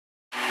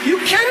You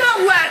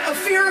cannot let a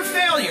fear of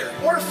failure,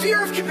 or a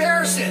fear of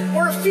comparison,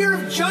 or a fear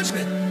of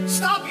judgment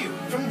stop you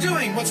from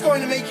doing what's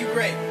going to make you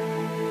great.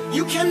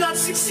 You cannot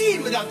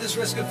succeed without this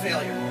risk of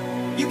failure.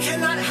 You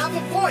cannot have a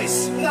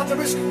voice without the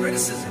risk of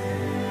criticism.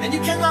 And you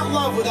cannot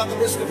love without the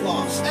risk of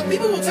loss. And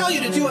people will tell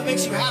you to do what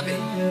makes you happy.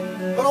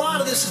 But a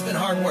lot of this has been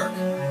hard work.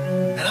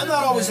 And I'm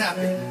not always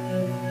happy.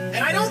 And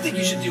I don't think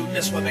you should do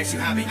just what makes you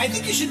happy. I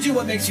think you should do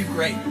what makes you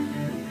great.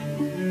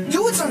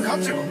 Do what's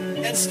uncomfortable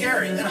and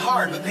scary and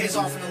hard, but pays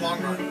off in the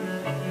long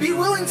run. Be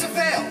willing to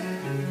fail.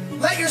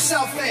 Let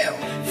yourself fail.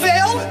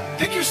 Fail,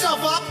 pick yourself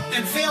up,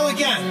 and fail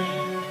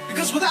again.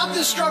 Because without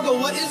this struggle,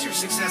 what is your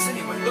success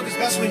anyway? Look, as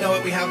best we know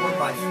it, we have one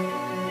life.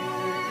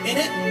 In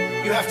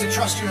it, you have to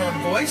trust your own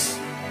voice,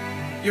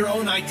 your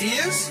own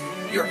ideas,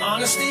 your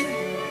honesty,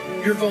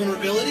 your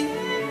vulnerability,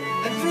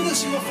 and through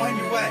this you will find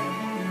your way.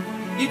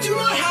 You do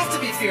not have to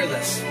be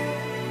fearless.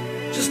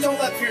 Just don't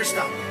let fear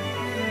stop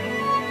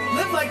you.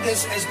 Live like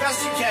this as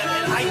best you can,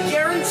 and I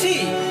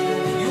guarantee